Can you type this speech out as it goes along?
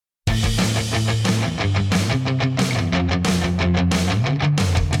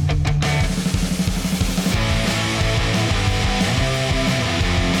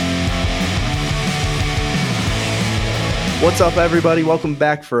What's up, everybody? Welcome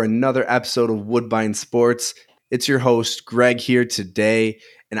back for another episode of Woodbine Sports. It's your host, Greg, here today,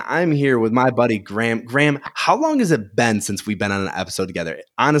 and I'm here with my buddy, Graham. Graham, how long has it been since we've been on an episode together?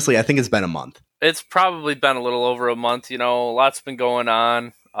 Honestly, I think it's been a month. It's probably been a little over a month. Lots been going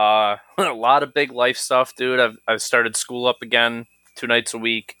on. A lot of big life stuff, dude. I've started school up again 2 nights a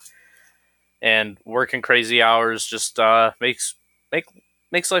week, and working crazy hours just makes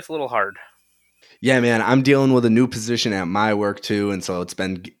life a little hard. Yeah, man, I'm dealing with a new position at my work too, and so it's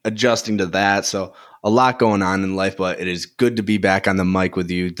been adjusting to that. So a lot going on in life, but it is good to be back on the mic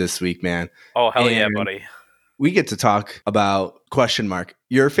with you this week, man. Oh, hell And yeah, buddy. we get to talk about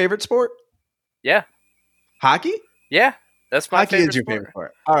your favorite sport? Yeah. Hockey? Yeah, that's my Hockey favorite is your sport. favorite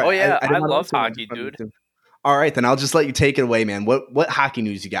sport. All right. Oh, yeah, didn't I wanna love assume. hockey, dude. All right, then I'll just let you take it away, man. What hockey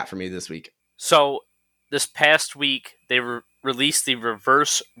news you got for me this week? So this past week, they released the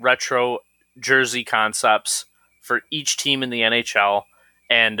reverse retro jersey concepts for each team in the NHL,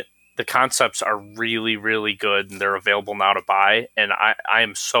 and the concepts are really, really good, and they're available now to buy, and I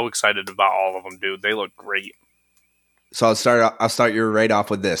am so excited about all of them, dude. They look great. So I'll start you right off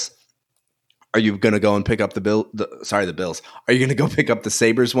with this. Are you going to go and pick up the Bills? Are you going to go pick up the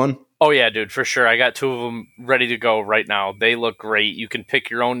Sabres one? Oh, yeah, dude, for sure. I got 2 of them ready to go right now. They look great. You can pick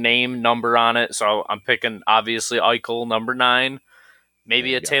your own name, number on it, so I'm picking, obviously, Eichel, number 9,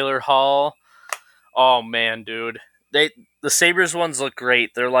 maybe a Taylor Hall. Oh, man, dude. The Sabres ones look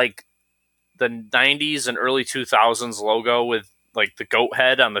great. They're like the 90s and early 2000s logo with like the goat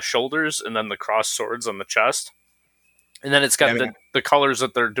head on the shoulders and then the cross swords on the chest. And then it's got the colors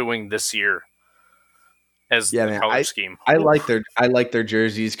that they're doing this year as the color scheme. I like their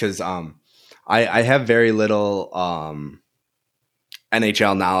jerseys because I have very little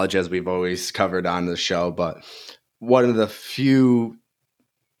NHL knowledge, as we've always covered on the show, but one of the few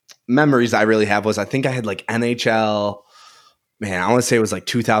memories I really have was I think I had like NHL. Man, I want to say it was like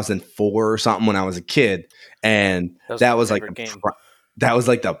 2004 or something when I was a kid, and that was like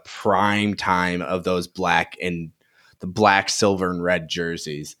the prime time of those black, silver, and red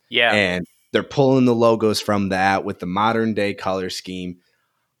jerseys. Yeah, and they're pulling the logos from that with the modern day color scheme.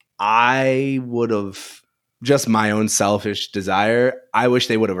 I would have, just my own selfish desire, I wish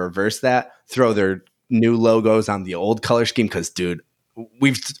they would have reversed that, throw their new logos on the old color scheme, because, dude,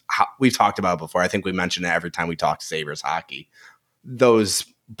 we've talked about it before. I think we mention it every time we talk Sabres hockey. Those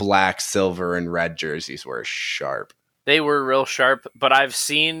black, silver, and red jerseys were sharp. They were real sharp, but I've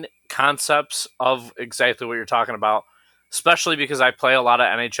seen concepts of exactly what you're talking about, especially because I play a lot of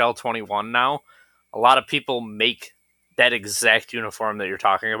NHL 21 now. A lot of people make that exact uniform that you're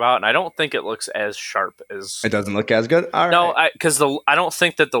talking about, and I don't think it looks as sharp as... It doesn't look as good? All right. No, because I don't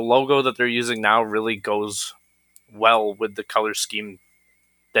think that the logo that they're using now really goes well with the color scheme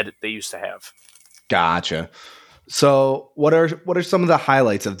that they used to have. Gotcha. So what are some of the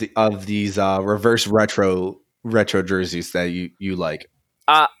highlights of these reverse retro jerseys that you like?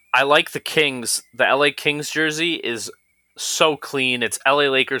 I like the Kings. The LA Kings jersey is so clean. It's LA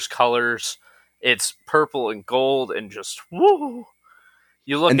Lakers colors. It's purple and gold and just woo.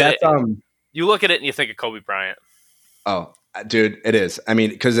 You look at it and you think of Kobe Bryant. Oh, dude, it is. I mean,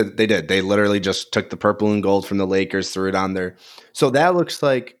 because they did. They literally just took the purple and gold from the Lakers, threw it on there. So that looks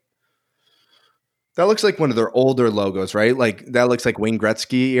like one of their older logos, right? Like that looks like Wayne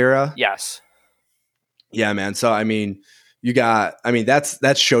Gretzky era. Yes. Yeah, man. So I mean, that's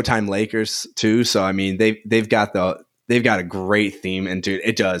Showtime Lakers too. So I mean, they've got a great theme, and dude,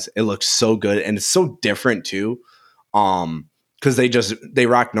 it looks so good, and it's so different too. Because they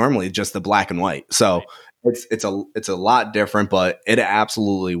rock normally just the black and white. So it's a lot different, but it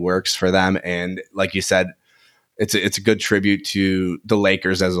absolutely works for them. And like you said, it's a good tribute to the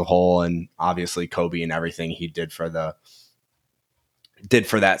Lakers as a whole, and obviously Kobe and everything he did for that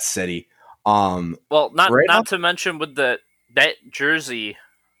city. Well, not to mention with that jersey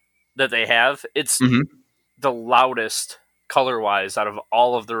that they have, it's the loudest color-wise out of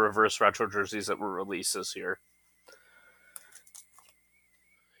all of the reverse retro jerseys that were released this year.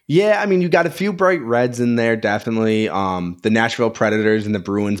 Yeah, I mean, you got a few bright reds in there, definitely. The Nashville Predators and the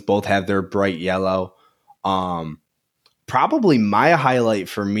Bruins both have their bright yellow. Probably my highlight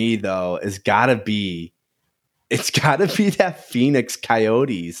for me, though, it's got to be that Phoenix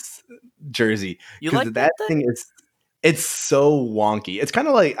Coyotes jersey. You like that thing it's so wonky. It's kind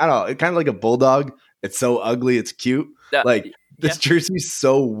of like, I don't know, it's kind of like a bulldog. It's so ugly, it's cute. This jersey's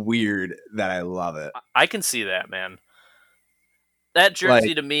so weird that I love it. I can see that, man. That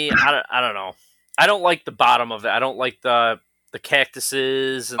jersey to me, I don't know. I don't like the bottom of it. I don't like the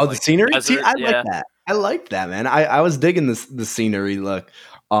cactuses. And the scenery? Desert. See, like that. I liked that, man. I was digging the scenery look.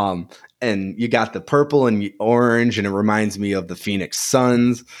 and you got the purple and orange, and it reminds me of the Phoenix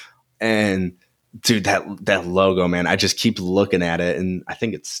Suns. And dude, that logo, man, I just keep looking at it, and I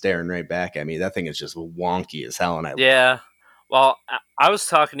think it's staring right back at me. That thing is just wonky as hell, and I Yeah. Well, I was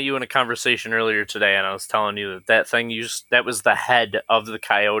talking to you in a conversation earlier today, and I was telling you that thing that was the head of the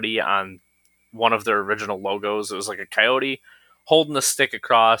coyote on one of their original logos. It was like a coyote holding a stick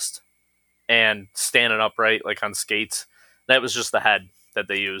across and standing upright, like on skates. That was just the head that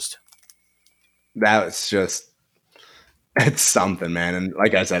they used. that was just it's something, man. And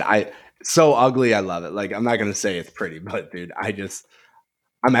like I said, so ugly, I love it. Like I'm not gonna say it's pretty, but dude,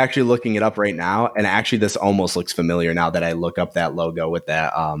 I'm actually looking it up right now, and actually this almost looks familiar now that I look up that logo with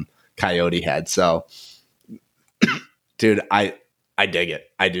that coyote head. So dude, I dig it.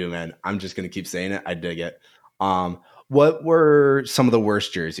 I do, man. I'm just gonna keep saying it. I dig it. What were some of the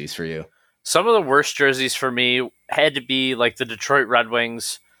worst jerseys for you? Some of the worst jerseys for me had to be like the Detroit Red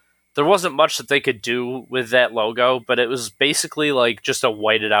Wings. There wasn't much that they could do with that logo, but it was basically like just a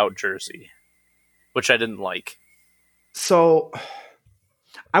whited out jersey, which I didn't like. So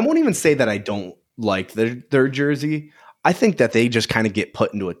I won't even say that I don't like their jersey. I think that they just kind of get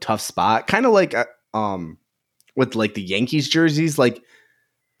put into a tough spot, kind of like with like the Yankees jerseys. Like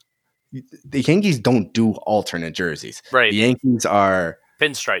the Yankees don't do alternate jerseys. Right. The Yankees are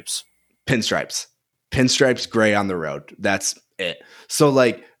Pinstripes. pinstripes gray on the road. That's it. So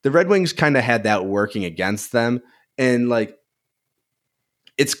like the Red Wings kind of had that working against them, and like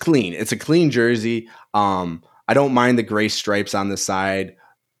it's clean. It's a clean jersey. I don't mind the gray stripes on the side,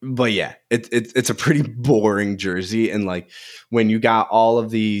 but yeah, it's a pretty boring jersey. And like when you got all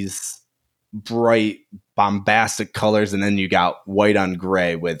of these bright, bombastic colors, and then you got white on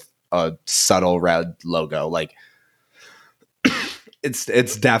gray with a subtle red logo, like it's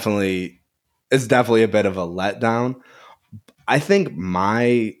definitely a bit of a letdown. I think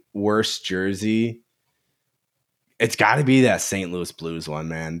my worst jersey, it's got to be that St. Louis Blues one,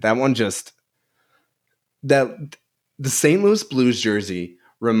 man. That one just that the St. Louis Blues jersey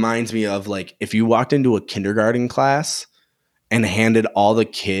reminds me of like if you walked into a kindergarten class and handed all the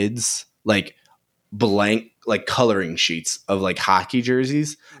kids like blank like coloring sheets of like hockey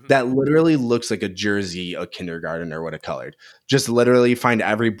jerseys that literally looks like a jersey a kindergartner would have colored. Just literally find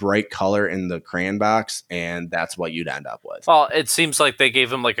every bright color in the crayon box, and that's what you'd end up with. Well, it seems like they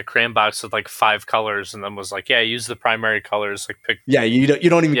gave him like a crayon box with like 5 colors, and then was like, "Yeah, use the primary colors." Like, pick. Yeah, you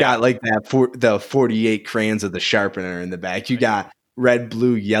don't even got like that for the 48 crayons of the sharpener in the back. You got red,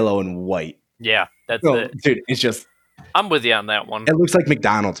 blue, yellow, and white. Yeah, that's So, it. dude, it's just I'm with you on that one. it looks like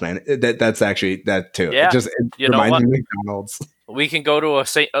McDonald's, man. That's actually that too. Yeah, it reminds me of McDonald's. We can go to a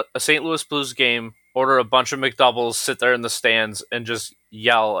St. Louis Blues game, order a bunch of McDoubles, sit there in the stands, and just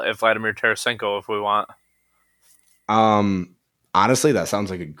yell at Vladimir Tarasenko if we want. Honestly, that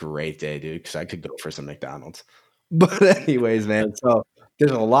sounds like a great day, dude, because I could go for some McDonald's. But anyways, man, so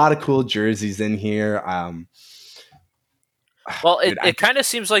there's a lot of cool jerseys in here. Well, it kind of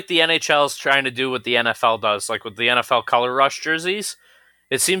seems like the NHL is trying to do what the NFL does, like with the NFL Color Rush jerseys.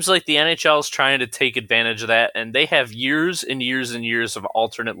 It seems like the NHL is trying to take advantage of that, and they have years and years and years of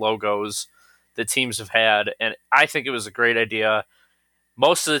alternate logos that teams have had, and I think it was a great idea.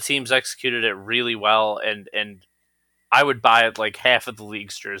 Most of the teams executed it really well, and I would buy it like half of the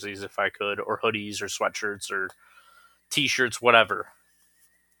league's jerseys if I could, or hoodies, or sweatshirts, or t-shirts, whatever.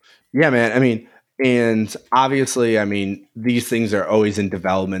 Yeah, man. I mean, and obviously, I mean, these things are always in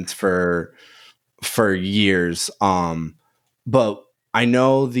development for years. But I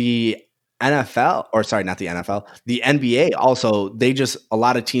know the NFL, or sorry, not the NFL, the NBA also, a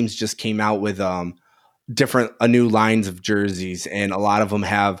lot of teams just came out with new lines of jerseys, and a lot of them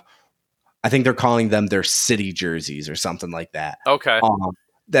have, I think they're calling them their city jerseys or something like that. Okay.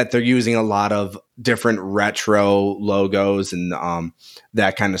 That they're using a lot of different retro logos and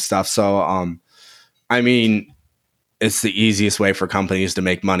that kind of stuff. So, I mean, it's the easiest way for companies to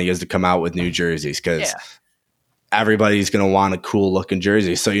make money is to come out with new jerseys because everybody's going to want a cool looking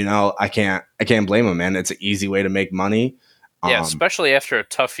jersey. So, I can't blame them, man. It's an easy way to make money. Yeah, especially after a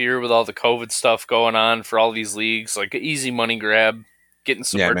tough year with all the COVID stuff going on for all these leagues, like an easy money grab, getting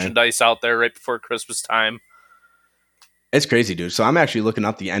some merchandise out there right before Christmas time. It's crazy, dude. So I'm actually looking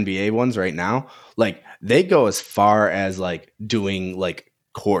up the NBA ones right now. Like they go as far as like doing like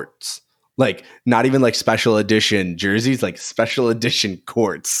courts, like not even like special edition jerseys, like special edition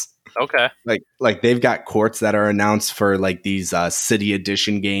courts. Okay. Like they've got courts that are announced for like these city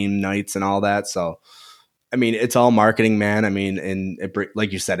edition game nights and all that. So, I mean, it's all marketing, man. I mean, and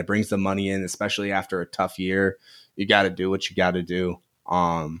like you said, it brings the money in, especially after a tough year. You got to do what you got to do.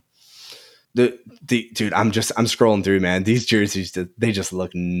 The dude, I'm scrolling through, man. These jerseys, they just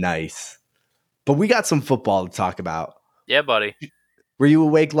look nice. But we got some football to talk about. Yeah, buddy. Were you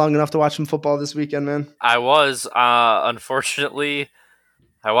awake long enough to watch some football this weekend, man? I was. Unfortunately,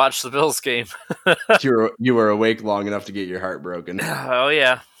 I watched the Bills game. You were awake long enough to get your heart broken. Oh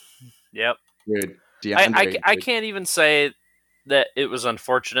yeah, yep. Dude, I can't even say that it was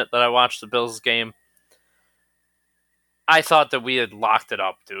unfortunate that I watched the Bills game. I thought that we had locked it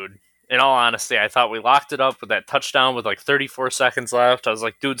up, dude. In all honesty, I thought we locked it up with that touchdown with like 34 seconds left. I was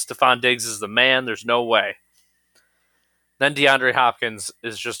like, dude, Stephon Diggs is the man. There's no way. Then DeAndre Hopkins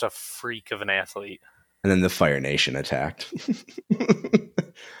is just a freak of an athlete. And then the Fire Nation attacked.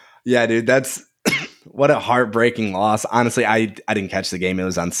 Yeah, dude, that's what a heartbreaking loss. Honestly, I didn't catch the game. It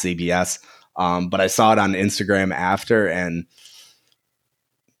was on CBS. But I saw it on Instagram after, and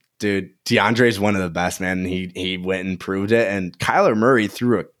dude, DeAndre's one of the best, man. He went and proved it. And Kyler Murray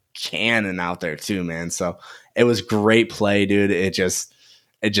threw a cannon out there too, man. So it was great play, dude. It just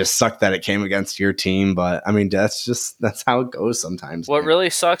sucked that it came against your team, but I mean that's how it goes sometimes. What really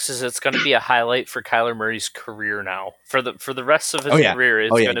sucks is it's going to be a highlight for Kyler Murray's career now. For the rest of his career,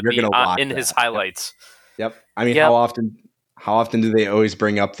 it's going to be in his highlights. Yep. I mean, how often do they always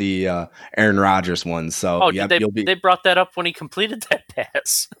bring up the Aaron Rodgers one? So they brought that up when he completed that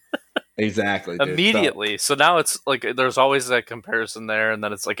pass. Exactly. Immediately. So now it's like there's always that comparison there, and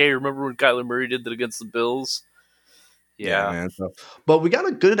then it's like, hey, remember when Kyler Murray did that against the Bills? Yeah, man. But we got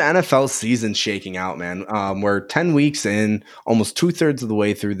a good NFL season shaking out, man. We're 10 weeks in, almost 2/3 of the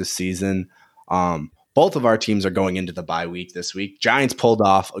way through the season. Both of our teams are going into the bye week this week. Giants pulled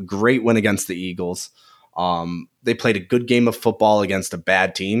off a great win against the Eagles. They played a good game of football against a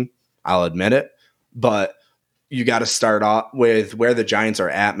bad team. I'll admit it. But you got to start off with where the Giants are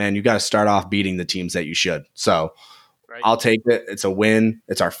at, man. You got to start off beating the teams that you should. So right. I'll take it. It's a win.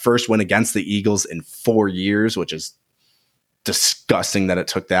 It's our first win against the Eagles in 4 years, which is disgusting that it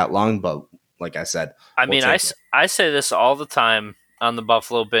took that long. But like I said, I say this all the time on the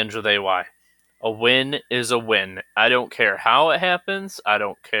Buffalo Binge with AY. A win is a win. I don't care how it happens. I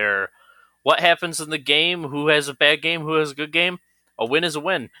don't care what happens in the game, who has a bad game, who has a good game. A win is a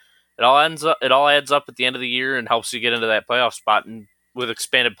win. It all adds up at the end of the year and helps you get into that playoff spot. And with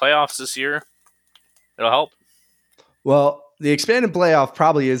expanded playoffs this year, it'll help. Well, the expanded playoff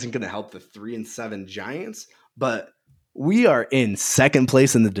probably isn't going to help the 3-7 Giants, but we are in second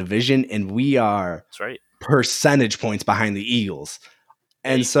place in the division, and we are percentage points behind the Eagles.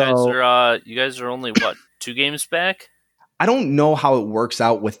 And you guys are only 2 games back? I don't know how it works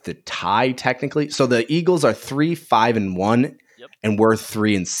out with the tie technically. So the Eagles are 3-5-1, and we're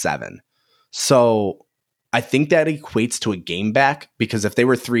 3-7. So I think that equates to a game back, because if they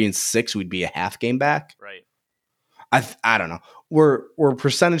were 3-6, we'd be a half game back. Right. I don't know. We're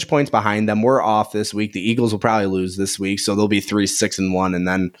percentage points behind them. We're off this week. The Eagles will probably lose this week, so they'll be 3-6-1, and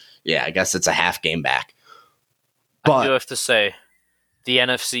then I guess it's a half game back. But I do have to say, the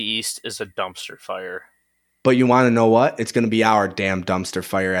NFC East is a dumpster fire. But you want to know what? It's going to be our damn dumpster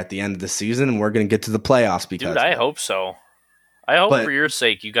fire at the end of the season, and we're going to get to the playoffs. Because dude, I hope so. I hope for your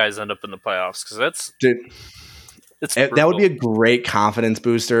sake you guys end up in the playoffs, because that would be a great confidence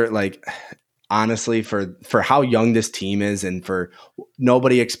booster. Like, honestly, for how young this team is, and for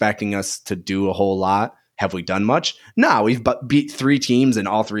nobody expecting us to do a whole lot. Have we done much? No, we've beat 3 teams, and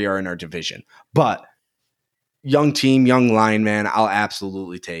all 3 are in our division. But young team, young line, man, I'll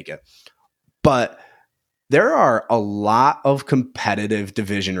absolutely take it. But there are a lot of competitive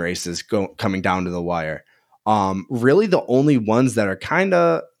division races coming down to the wire. Really, the only ones that are kind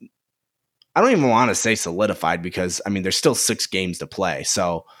of, I don't even want to say solidified, because I mean there's still 6 games to play,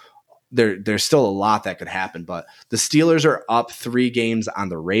 so there's still a lot that could happen. But the Steelers are up 3 games on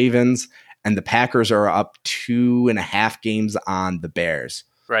the Ravens, and the Packers are up 2.5 games on the Bears.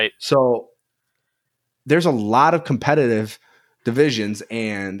 Right. So there's a lot of competitive divisions,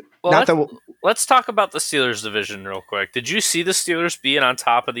 and let's talk about the Steelers division real quick. Did you see the Steelers being on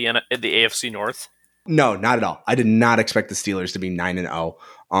top of the AFC North? No, not at all. I did not expect the Steelers to be 9-0.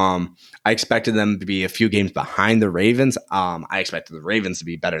 I expected them to be a few games behind the Ravens. I expected the Ravens to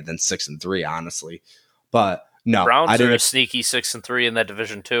be better than 6-3, honestly. But no, Browns are a sneaky 6-3 in that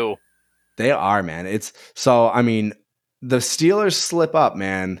division too. They are, man. I mean, the Steelers slip up,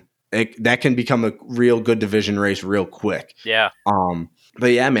 man. That can become a real good division race real quick. Yeah.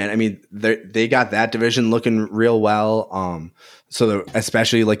 But yeah, man, I mean, they got that division looking real well.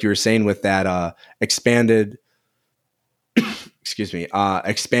 Especially like you were saying with that expanded, expanded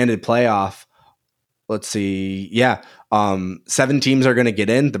playoff. Let's see. Yeah. 7 teams are going to get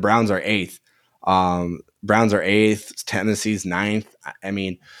in. The Browns are 8th. Browns are 8th, Tennessee's 9th. I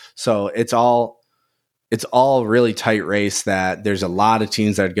mean, so it's all really tight race that there's a lot of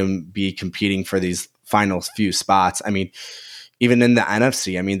teams that are going to be competing for these final few spots. I mean, even in the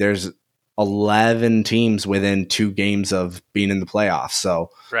NFC, I mean, there's 11 teams within 2 games of being in the playoffs. So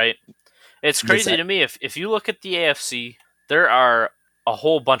right. It's crazy to me. If you look at the AFC, there are a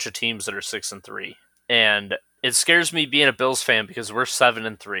whole bunch of teams that are 6-3. And it scares me being a Bills fan because we're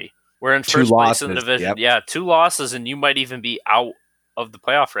 7-3. We're in first place in the division. Yep. Yeah, 2 losses, and you might even be out of the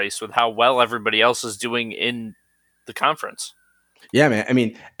playoff race with how well everybody else is doing in the conference. Yeah, man. I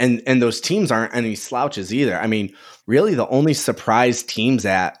mean, and those teams aren't any slouches either. I mean, really the only surprise teams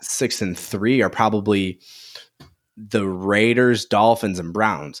at 6-3 are probably the Raiders, Dolphins, and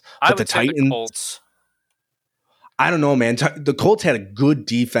Browns. But the Titans, the Colts. I don't know, man. The Colts had a good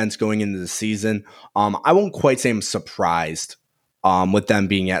defense going into the season. I won't quite say I'm surprised with them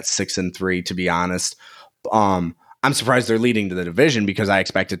being at 6-3, to be honest. I'm surprised they're leading to the division because I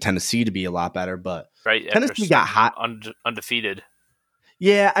expected Tennessee to be a lot better, but right, Tennessee got hot. Undefeated.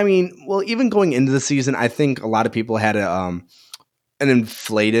 Yeah, I mean, well, even going into the season, I think a lot of people had an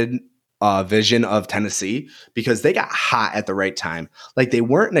inflated vision of Tennessee because they got hot at the right time. Like, they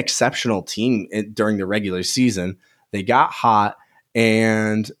weren't an exceptional team during the regular season. They got hot,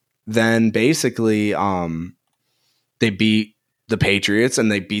 and then basically they beat the Patriots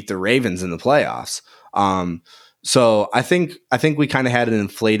and they beat the Ravens in the playoffs. So I think we kind of had an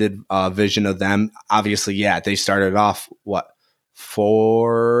inflated vision of them. Obviously, yeah, they started off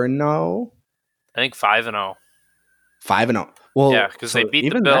 4-0. I think 5-0. 5-0. Well, yeah, because they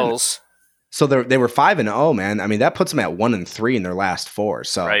beat the Bills. Then, so they were 5-0, man. I mean, that puts them at 1-3 in their last 4.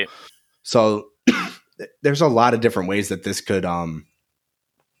 So, right. So there's a lot of different ways that this could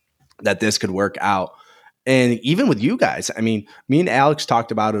work out. And even with you guys, I mean, me and Alex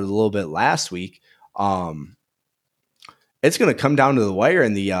talked about it a little bit last week. It's going to come down to the wire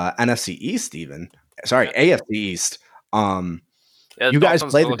in the NFC East, AFC East. You guys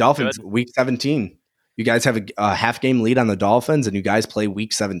play the Dolphins week 17. You guys have a half game lead on the Dolphins, and you guys play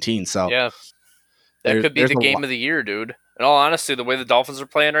week 17. So yeah, that could be the game of the year, dude. In all honesty, the way the Dolphins are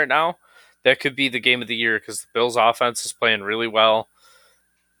playing right now, that could be the game of the year because the Bills' offense is playing really well.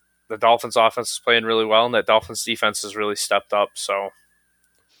 The Dolphins' offense is playing really well, and that Dolphins' defense has really stepped up. So,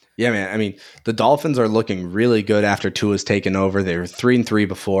 yeah, man. I mean, the Dolphins are looking really good after Tua's taken over. They were 3-3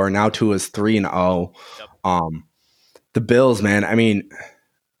 before. Now Tua's 3-0. Yep. The Bills, man. I mean,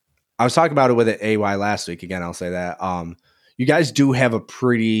 I was talking about it with AY last week. Again, I'll say that. You guys do have a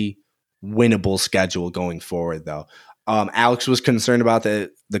pretty winnable schedule going forward, though. Alex was concerned about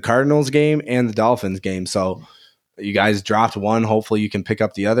the Cardinals game and the Dolphins game, so you guys dropped one. Hopefully, you can pick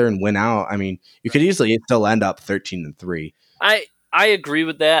up the other and win out. I mean, you could easily still end up 13-3. I agree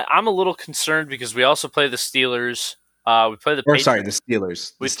with that. I'm a little concerned because we also play the Steelers. We play the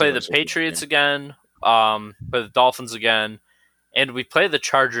Steelers. We play the Patriots again. Play the Dolphins again, and we play the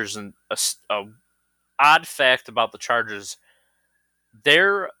Chargers. And a odd fact about the Chargers,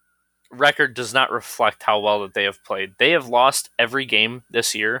 their record does not reflect how well that they have played. They have lost every game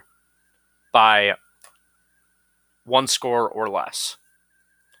this year by 1 score or less.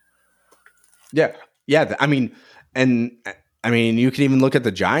 Yeah. I mean, you can even look at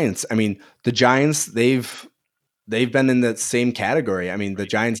the Giants. I mean, the Giants they've been in the same category. I mean, the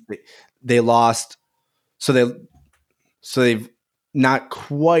Giants they lost. So they've not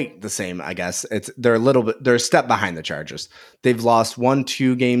quite the same, I guess. They're a step behind the Chargers. They've lost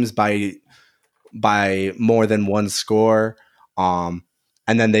 1-2 games by more than 1 score. And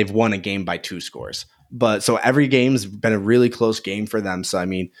then they've won a game by 2 scores. But so every game's been a really close game for them. So I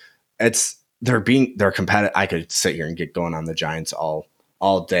mean, they're competitive. I could sit here and get going on the Giants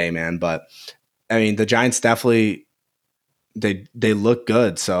all day, man. But I mean, the Giants definitely they look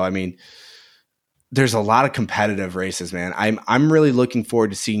good. So I mean, there's a lot of competitive races, man. I'm really looking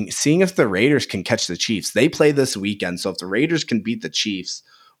forward to seeing if the Raiders can catch the Chiefs. They play this weekend, so if the Raiders can beat the Chiefs,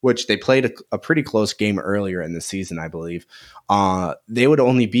 which they played a pretty close game earlier in the season, I believe, they would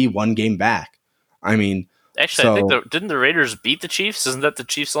only be 1 game back. I mean, actually, I think didn't the Raiders beat the Chiefs? Isn't that the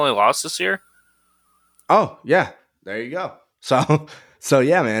Chiefs' only loss this year? Oh yeah, there you go. So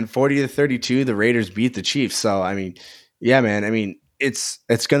yeah, man, 40-32, the Raiders beat the Chiefs. So I mean, yeah, man. I mean, it's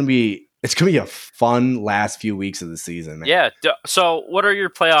gonna be a fun last few weeks of the season, man. Yeah. So, what are your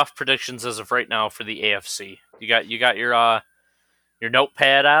playoff predictions as of right now for the AFC? You got your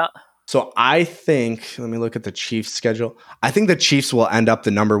notepad out? So, I think, let me look at the Chiefs' schedule. I think the Chiefs will end up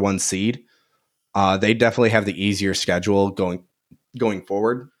the number 1 seed. They definitely have the easier schedule going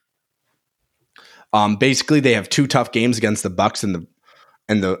forward. Basically, they have 2 tough games against the Bucks and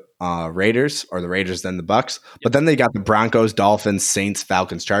and the Raiders, or the Raiders then the Bucks. But then they got the Broncos, Dolphins, Saints,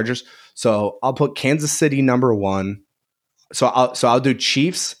 Falcons, Chargers. So I'll put Kansas City number 1. So I'll do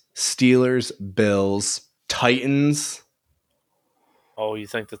Chiefs, Steelers, Bills, Titans. Oh, you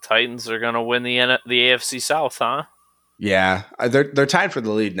think the Titans are going to win the AFC South, huh? Yeah, they're tied for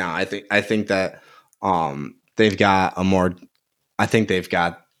the lead now. I think that they've got a more. I think they've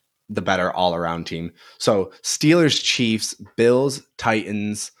got the better all around team. So Steelers, Chiefs, Bills,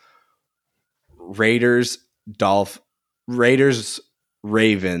 Titans, Raiders,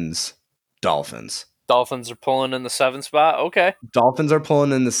 Ravens, Dolphins. Dolphins are pulling in the 7th spot. Okay. Dolphins are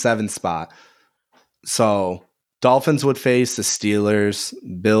pulling in the 7th spot. So Dolphins would face the Steelers,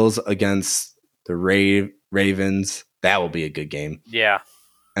 Bills against the Ravens. That will be a good game. Yeah.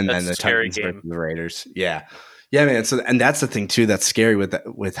 And then the Titans versus the Raiders. Yeah. Yeah, man. So, and that's the thing too that's scary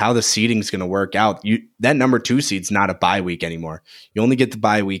with how the seeding is going to work out. That number 2 seed's not a bye week anymore. You only get the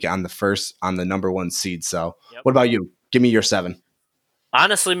bye week on the number 1 seed. So, What about you? Give me your 7.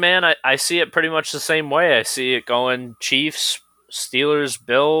 Honestly, man, I see it pretty much the same way. I see it going Chiefs, Steelers,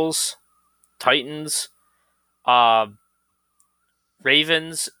 Bills, Titans,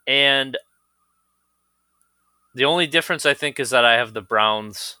 Ravens, and the only difference I think is that I have the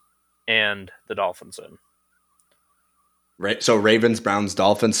Browns and the Dolphins in. Right. So Ravens, Browns,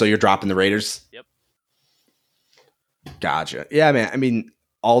 Dolphins. So you're dropping the Raiders? Yep. Gotcha. Yeah, man. I mean,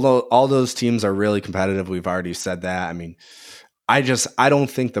 all those teams are really competitive. We've already said that. I mean, I don't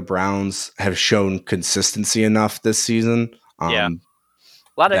think the Browns have shown consistency enough this season. Yeah.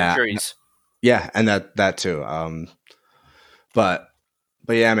 A lot of injuries. Yeah, and that too. But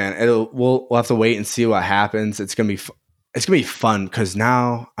yeah, man, we'll have to wait and see what happens. It's gonna be fun because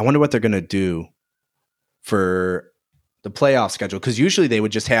now I wonder what they're gonna do for the playoff schedule, because usually they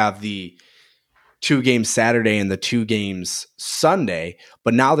would just have the 2 games Saturday and the 2 games Sunday,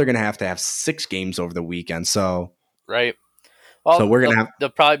 but now they're gonna have to have 6 games over the weekend. So right. Well, so we're gonna they'll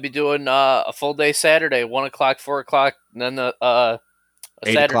probably be doing a full day Saturday, 1 o'clock, 4 o'clock, and then a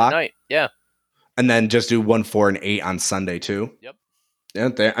Saturday night. Yeah. And then just do 1, 4, and 8 on Sunday too. Yep.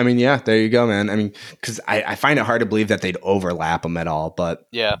 Yeah, there you go, man. I mean, because I find it hard to believe that they'd overlap them at all, but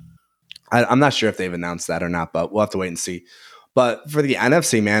yeah, I'm not sure if they've announced that or not, but we'll have to wait and see. But for the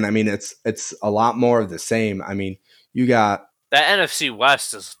NFC, man, I mean, it's a lot more of the same. I mean, you got that NFC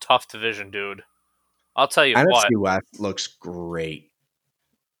West is a tough division, dude. I'll tell you NFC West looks great.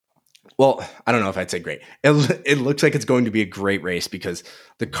 Well, I don't know if I'd say great. It looks like it's going to be a great race because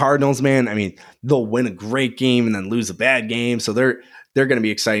the Cardinals, man, I mean, they'll win a great game and then lose a bad game. So they're going to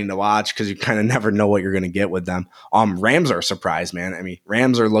be exciting to watch because you kind of never know what you're going to get with them. Rams are a surprise, man. I mean,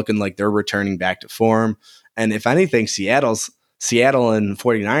 Rams are looking like they're returning back to form. And if anything, Seattle and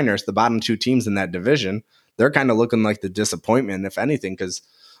 49ers, the bottom 2 teams in that division, they're kind of looking like the disappointment, if anything, because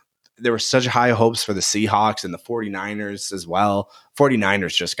there were such high hopes for the Seahawks and the 49ers as well.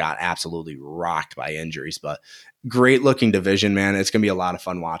 49ers just got absolutely rocked by injuries, but great looking division, man. It's going to be a lot of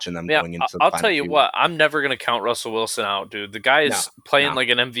fun watching them going into I'll tell you what, I'm never going to count Russell Wilson out, dude. The guy is playing like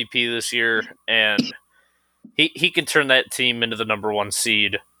an MVP this year, and he can turn that team into the number 1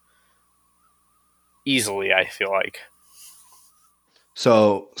 seed easily, I feel like.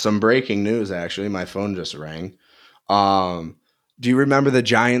 So, some breaking news, actually. My phone just rang. Do you remember the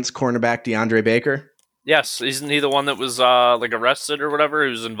Giants cornerback DeAndre Baker? Yes. Isn't he the one that was like arrested or whatever? He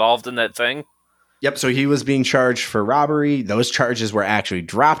was involved in that thing? Yep. So he was being charged for robbery. Those charges were actually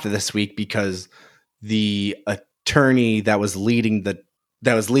dropped this week because the attorney that was leading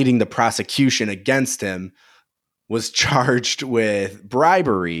the prosecution against him was charged with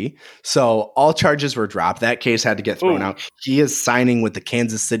bribery. So all charges were dropped. That case had to get thrown out. He is signing with the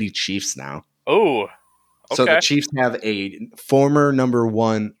Kansas City Chiefs now. Oh. Okay. So the Chiefs have a former number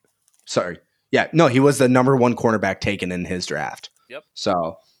 1. Sorry. Yeah. No, he was the number 1 cornerback taken in his draft. Yep.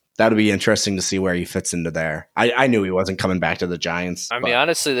 So that'll be interesting to see where he fits into there. I knew he wasn't coming back to the Giants. I mean,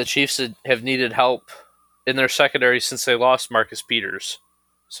 honestly, the Chiefs have needed help in their secondary since they lost Marcus Peters.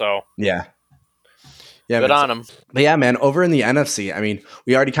 So yeah. Good on them. But yeah, man, over in the NFC, I mean,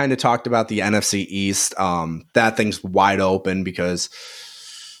 we already kind of talked about the NFC East. That thing's wide open because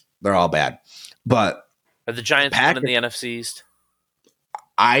they're all bad. But are the Giants in the NFC East?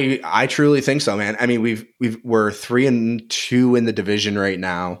 I truly think so, man. I mean, we're 3-2 in the division right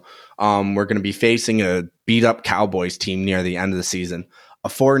now. We're going to be facing a beat up Cowboys team near the end of the season. A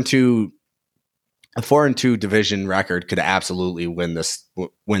 4-2 division record could absolutely win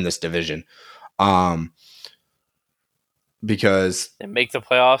this division. Because and make the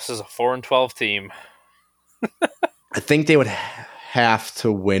playoffs as a 4-12 team. I think they would have to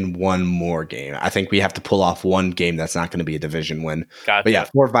win one more game. I think we have to pull off one game that's not going to be a division win. Gotcha. But yeah,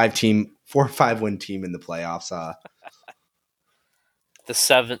 4 or 5 win team in the playoffs. The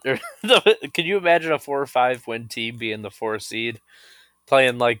seventh. Can you imagine a 4 or 5 win team being the 4 seed,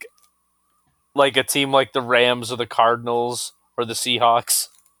 playing like a team like the Rams or the Cardinals or the Seahawks?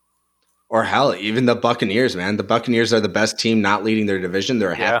 Or hell, even the Buccaneers, man. The Buccaneers are the best team not leading their division.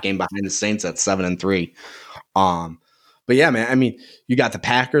 They're a half game behind the Saints at 7-3. But yeah, man, I mean, you got the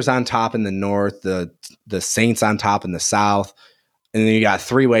Packers on top in the North, the Saints on top in the South, and then you got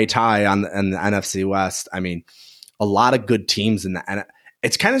 3-way tie on the NFC West. I mean, a lot of good teams in the.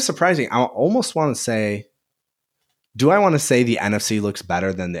 It's kind of surprising. I almost want to say, do I want to say the NFC looks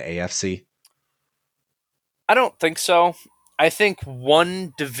better than the AFC? I don't think so. I think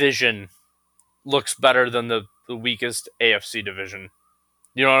one division looks better than the weakest AFC division.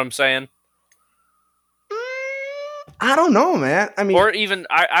 You know what I'm saying? I don't know, man. I mean, or even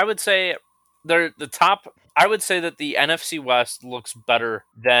I would say they're the top. I would say that the NFC West looks better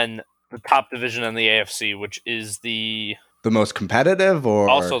than the top division in the AFC, which is the most competitive, or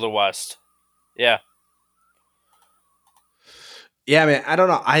also the West. Yeah. Yeah, man. I don't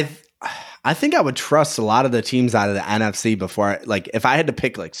know. I think I would trust a lot of the teams out of the NFC before. If I had to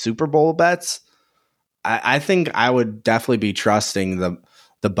pick like Super Bowl bets, I think I would definitely be trusting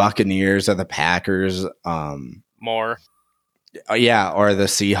the Buccaneers or the Packers. More. Yeah, or the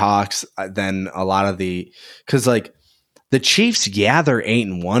Seahawks than a lot of because like the Chiefs, yeah, they're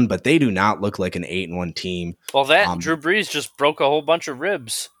 8-1, but they do not look like an 8-1 team. Well, Drew Brees just broke a whole bunch of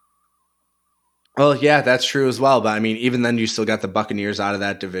ribs. Well, yeah, that's true as well. But I mean, even then, you still got the Buccaneers out of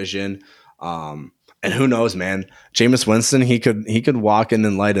that division. And who knows, man? Jameis Winston, he could walk in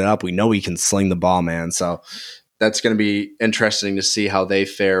and light it up. We know he can sling the ball, man. So that's going to be interesting to see how they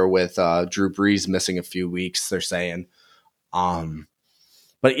fare with Drew Brees missing a few weeks. They're saying,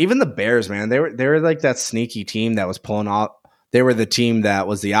 but even the Bears, man, they were like that sneaky team that was pulling off. They were the team that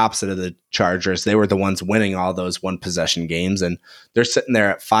was the opposite of the Chargers. They were the ones winning all those one possession games, and they're sitting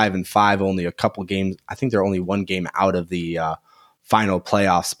there at 5-5, only a couple games. I think they're only one game out of the final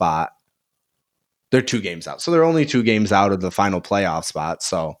playoff spot. They're 2 games out, so they're only 2 games out of the final playoff spot.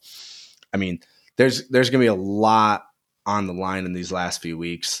 So, I mean, there's going to be a lot on the line in these last few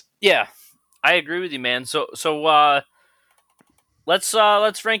weeks. Yeah, I agree with you, man. So let's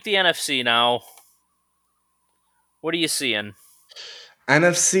rank the NFC now. What are you seeing?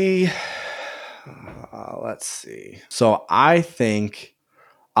 NFC, let's see. So I think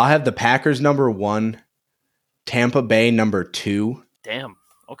I'll have the Packers number 1, Tampa Bay number 2. Damn.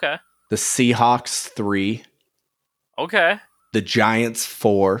 Okay. The Seahawks 3. Okay. The Giants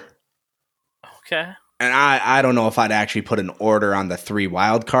 4. Okay. And I don't know if I'd actually put an order on the 3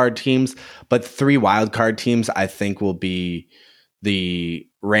 wild card teams, but 3 wild card teams I think will be the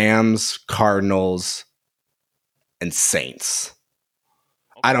Rams, Cardinals, and Saints.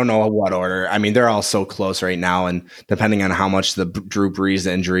 I don't know what order. I mean, they're all so close right now, and depending on how much the Drew Brees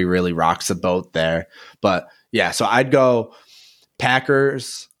injury really rocks the boat there. But yeah, so I'd go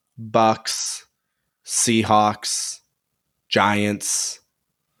Packers, Bucks, Seahawks, Giants,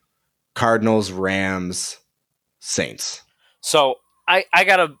 Cardinals, Rams, Saints. So I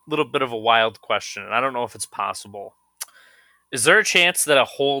got a little bit of a wild question, and I don't know if it's possible. Is there a chance that a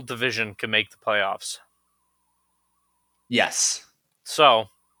whole division can make the playoffs? Yes. So,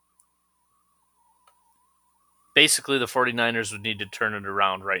 basically, the 49ers would need to turn it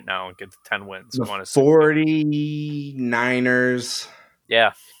around right now and get the 10 wins. The 49ers.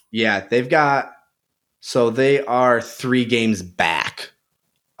 Yeah. Yeah, they've got... So they are 3 games back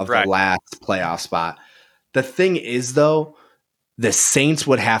of the last playoff spot. The thing is, though, the Saints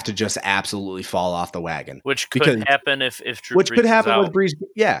would have to just absolutely fall off the wagon. Which could happen if Drew Which Brees could happen is with Brees.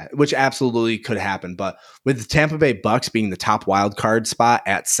 Yeah, which absolutely could happen. But with the Tampa Bay Bucks being the top wild card spot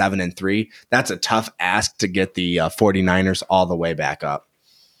at 7-3, that's a tough ask to get the 49ers all the way back up.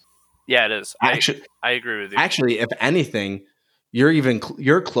 Yeah, it is. Actually, I agree with you. Actually, if anything,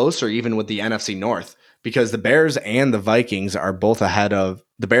 you're closer even with the NFC North, because the Bears and the Vikings are both ahead of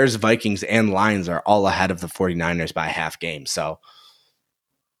the Bears, Vikings, and Lions are all ahead of the 49ers by half game. So,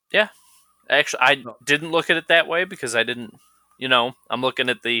 yeah, actually, I didn't look at it that way because I didn't, I'm looking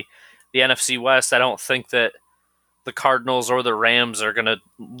at the NFC West. I don't think that the Cardinals or the Rams are going to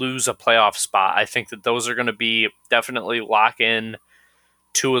lose a playoff spot. I think that those are going to be definitely lock in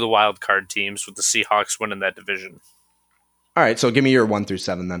 2 of the wild card teams, with the Seahawks winning that division. All right, so give me your 1 through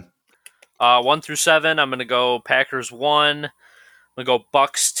 7 then. 1 through 7, I'm going to go Packers 1. I'm going to go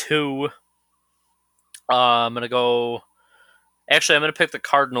Bucks 2. I'm going to pick the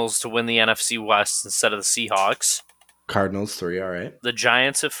Cardinals to win the NFC West instead of the Seahawks. Cardinals 3. All right. The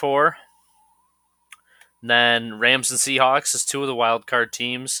Giants at 4. Then Rams and Seahawks is 2 of the wild card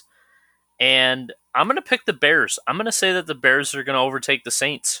teams. And I'm going to pick the Bears. I'm going to say that the Bears are going to overtake the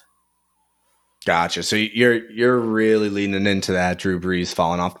Saints. Gotcha. So you're really leaning into that Drew Brees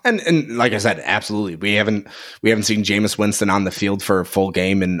falling off, and like I said, absolutely. We haven't seen Jameis Winston on the field for a full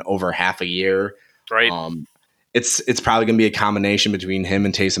game in over half a year. Right. It's probably going to be a combination between him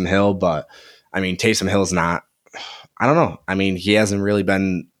and Taysom Hill, but I mean Taysom Hill's not. I don't know. I mean he hasn't really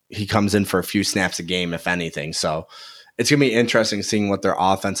been. He comes in for a few snaps a game, if anything. So it's going to be interesting seeing what their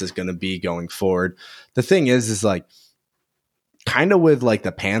offense is going to be going forward. The thing is like kind of with like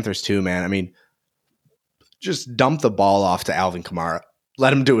the Panthers too, man. I mean. Just dump the ball off to Alvin Kamara.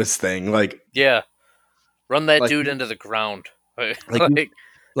 Let him do his thing. Yeah. Run that dude into the ground.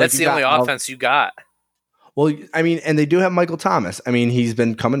 That's the only offense you got. Well, I mean, and they do have Michael Thomas. I mean, he's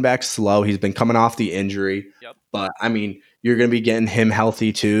been coming back slow. He's been coming off the injury. Yep. But, I mean, you're going to be getting him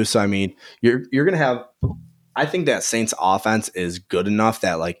healthy too. So, I mean, you're going to have – I think that Saints offense is good enough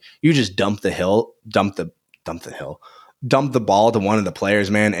that, like, you just dump the ball to one of the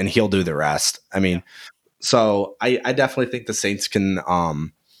players, man, and he'll do the rest. I mean – So I definitely think the Saints can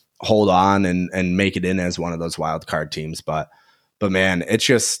hold on and make it in as one of those wild card teams. But man, it's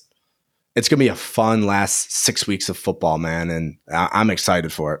gonna be a fun last 6 weeks of football, man, and I'm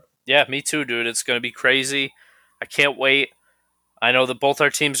excited for it. Yeah, me too, dude. It's gonna be crazy. I can't wait. I know that both our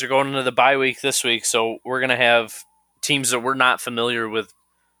teams are going into the bye week this week, so we're gonna have teams that we're not familiar with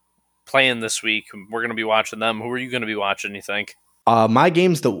playing this week. We're gonna be watching them. Who are you gonna be watching? You think? My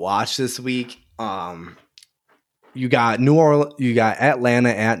games to watch this week. You got New Orleans. You got Atlanta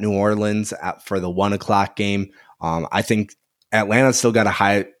at New Orleans for the 1 o'clock game. I think Atlanta's still got a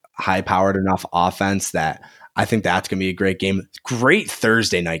high powered enough offense that I think that's gonna be a great game. Great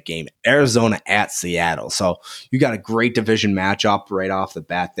Thursday night game. Arizona at Seattle. So you got a great division matchup right off the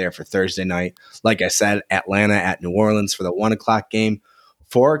bat there for Thursday night. Like I said, Atlanta at New Orleans for the 1 o'clock game.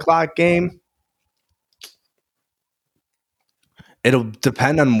 4 o'clock game. It'll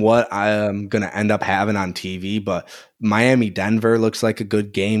depend on what I'm going to end up having on TV, but Miami-Denver looks like a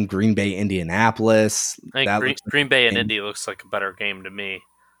good game. Green Bay-Indianapolis. I think Green Bay and Indy looks like a better game to me.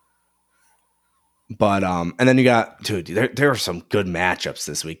 But and then you got, dude, there are some good matchups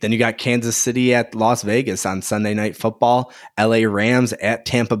this week. Then you got Kansas City at Las Vegas on Sunday Night Football. LA Rams at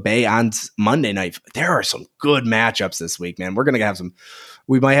Tampa Bay on Monday night. There are some good matchups this week, man. We're going to have some.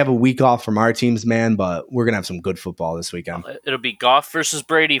 We might have a week off from our teams, man, but we're going to have some good football this weekend. It'll be Goff versus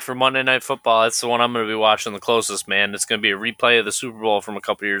Brady for Monday Night Football. That's the one I'm going to be watching the closest, man. It's going to be a replay of the Super Bowl from a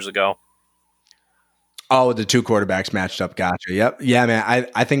couple years ago. Oh, the two quarterbacks matched up. Gotcha. Yep. Yeah, man.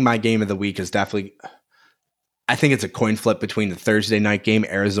 I think my game of the week is definitely – I think it's a coin flip between the Thursday night game,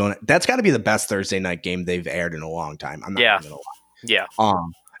 Arizona. That's got to be the best Thursday night game they've aired in a long time. I'm not going to lie. Yeah.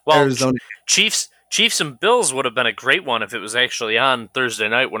 Well, Arizona – Chiefs and Bills would have been a great one if it was actually on Thursday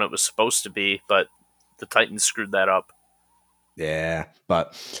night when it was supposed to be, but the Titans screwed that up. Yeah,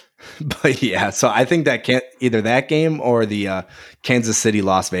 but yeah, so I think that either that game or the Kansas City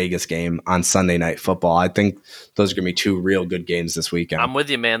Las Vegas game on Sunday Night Football. I think those are going to be two real good games this weekend. I'm with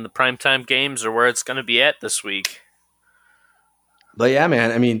you, man. The primetime games are where it's going to be at this week. But yeah,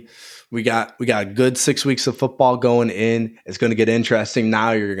 man, I mean, we got a good 6 weeks of football going in. It's going to get interesting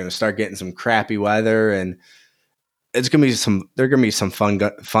now. You're going to start getting some crappy weather, and it's going to be there are going to be some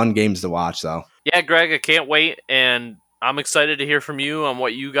fun games to watch, though. Yeah, Greg, I can't wait, and I'm excited to hear from you on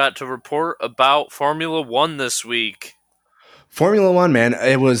what you got to report about Formula One this week. Formula One, man,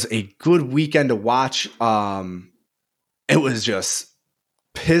 it was a good weekend to watch. It was just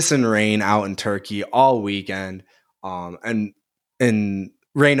piss and rain out in Turkey all weekend, and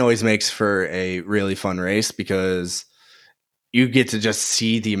rain always makes for a really fun race because you get to just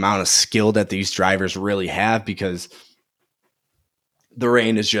see the amount of skill that these drivers really have because the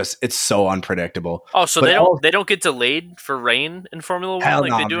rain is it's so unpredictable. Oh, so they don't get delayed for rain in Formula One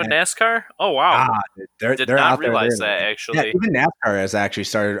like they do in NASCAR? Oh, wow. Did not realize that, actually. Yeah, even NASCAR has actually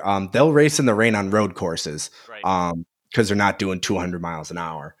started. They'll race in the rain on road courses because they're not doing 200 miles an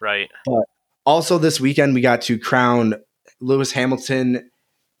hour. Right. But also this weekend, we got to crown Lewis Hamilton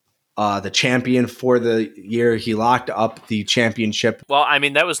the champion for the year. He locked up the championship. Well, I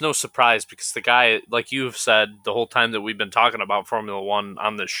mean, that was no surprise because the guy, like you've said the whole time that we've been talking about Formula One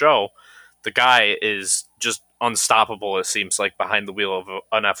on this show, the guy is just unstoppable, it seems like, behind the wheel of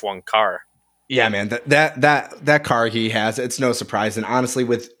an F1 car. Yeah, man, that car he has, it's no surprise. And honestly,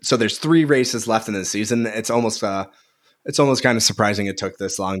 so there's 3 races left in the season. It's almost kind of surprising it took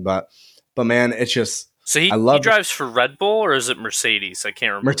this long, but man, it's just. So he drives for Red Bull or is it Mercedes? I can't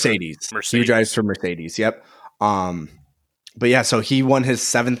remember. Mercedes. He drives for Mercedes. Yep. yeah, so he won his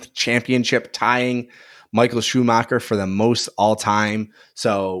 7th championship, tying Michael Schumacher for the most all time.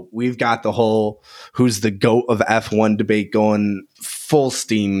 So we've got the whole who's the GOAT of F1 debate going full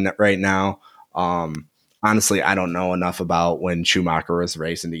steam right now. Honestly, I don't know enough about when Schumacher was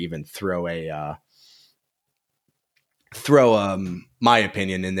racing to even throw my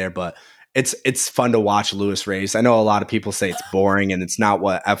opinion in there, but it's fun to watch Lewis race. I know a lot of people say it's boring and it's not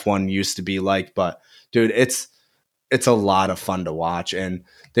what F1 used to be like, but dude, it's a lot of fun to watch, and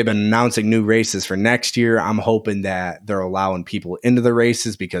they've been announcing new races for next year. I'm hoping that they're allowing people into the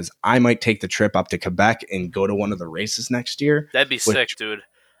races because I might take the trip up to Quebec and go to one of the races next year. That'd be sick, dude.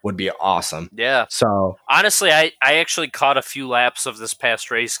 Would be awesome. Yeah. So honestly, I actually caught a few laps of this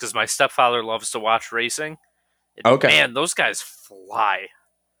past race because my stepfather loves to watch racing. Okay. Man, those guys fly.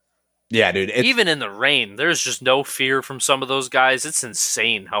 Yeah, dude. Even in the rain, there's just no fear from some of those guys. It's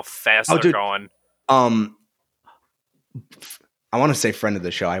insane how fast they're going. I want to say friend of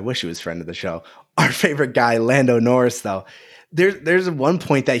the show. I wish he was friend of the show. Our favorite guy, Lando Norris, though. There's one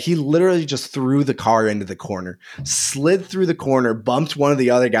point that he literally just threw the car into the corner, slid through the corner, bumped one of the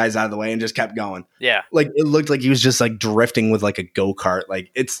other guys out of the way, and just kept going. Yeah. Like it looked like he was just like drifting with like a go-kart.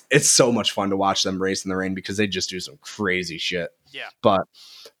 Like it's so much fun to watch them race in the rain because they just do some crazy shit. Yeah. But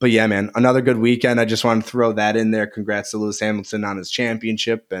yeah, man, another good weekend. I just want to throw that in there. Congrats to Lewis Hamilton on his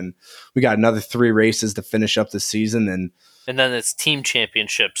championship. And we got another 3 races to finish up the season. And then it's team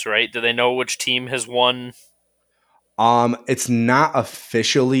championships, right? Do they know which team has won? It's not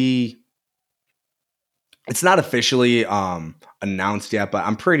officially announced yet, but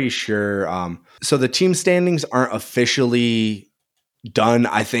I'm pretty sure. So the team standings aren't officially done.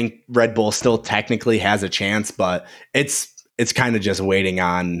 I think Red Bull still technically has a chance, but it's kind of just waiting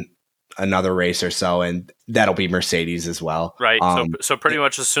on another race or so, and that'll be Mercedes as well. Right. So pretty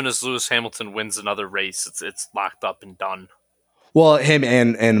much as soon as Lewis Hamilton wins another race, it's locked up and done. Well, him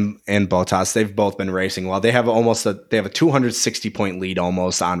and Bottas, they've both been racing well. They have a 260 point lead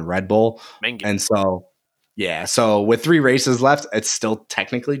almost on Red Bull. And so, yeah, so with 3 races left, it's still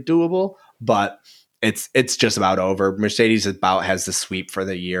technically doable, but it's just about over. Mercedes has the sweep for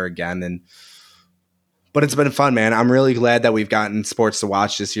the year again, but it's been fun, man. I'm really glad that we've gotten sports to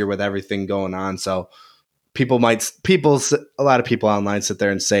watch this year with everything going on. So a lot of people online sit there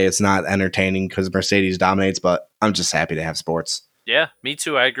and say it's not entertaining because Mercedes dominates, but I'm just happy to have sports. Yeah, me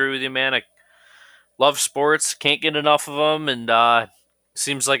too. I agree with you, man. I love sports. Can't get enough of them, and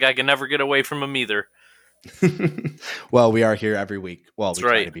seems like I can never get away from them either. Well, we are here every week. Well, we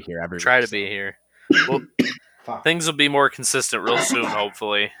try to be here every week. Try to be here. Well, things will be more consistent real soon,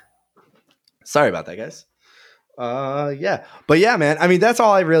 hopefully. Sorry about that, guys. Yeah. But yeah, man, I mean, that's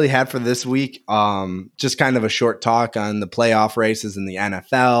all I really had for this week. Just kind of a short talk on the playoff races in the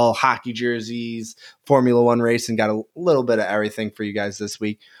NFL, hockey jerseys, Formula One racing. Got a little bit of everything for you guys this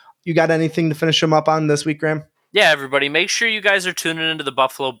week. You got anything to finish them up on this week, Graham? Yeah, everybody, make sure you guys are tuning into the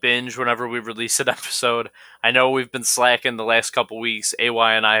Buffalo Binge whenever we release an episode. I know we've been slacking the last couple weeks.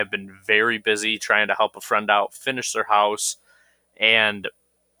 AY and I have been very busy trying to help a friend out, finish their house, and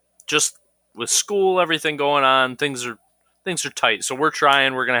just with school, everything going on, things are tight. So we're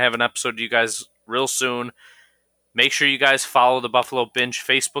trying. We're going to have an episode to you guys real soon. Make sure you guys follow the Buffalo Binge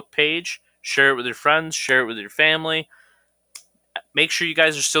Facebook page. Share it with your friends. Share it with your family. Make sure you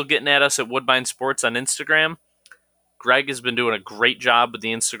guys are still getting at us at Woodbine Sports on Instagram. Greg has been doing a great job with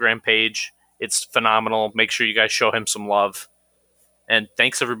the Instagram page. It's phenomenal. Make sure you guys show him some love. And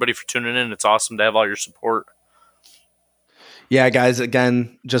thanks, everybody, for tuning in. It's awesome to have all your support. Yeah, guys,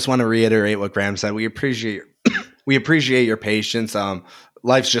 again, just want to reiterate what Graham said. We appreciate your patience.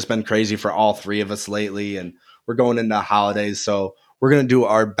 Life's just been crazy for all 3 of us lately, and we're going into holidays, so we're going to do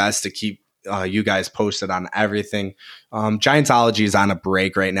our best to keep you guys posted on everything. Giantsology is on a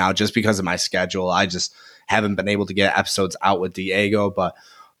break right now just because of my schedule. I just haven't been able to get episodes out with Diego, but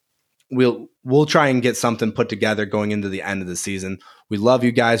we'll try and get something put together going into the end of the season. We love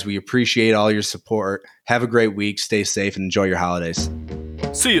you guys. We appreciate all your support. Have a great week. Stay safe and enjoy your holidays.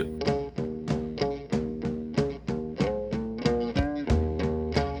 See you.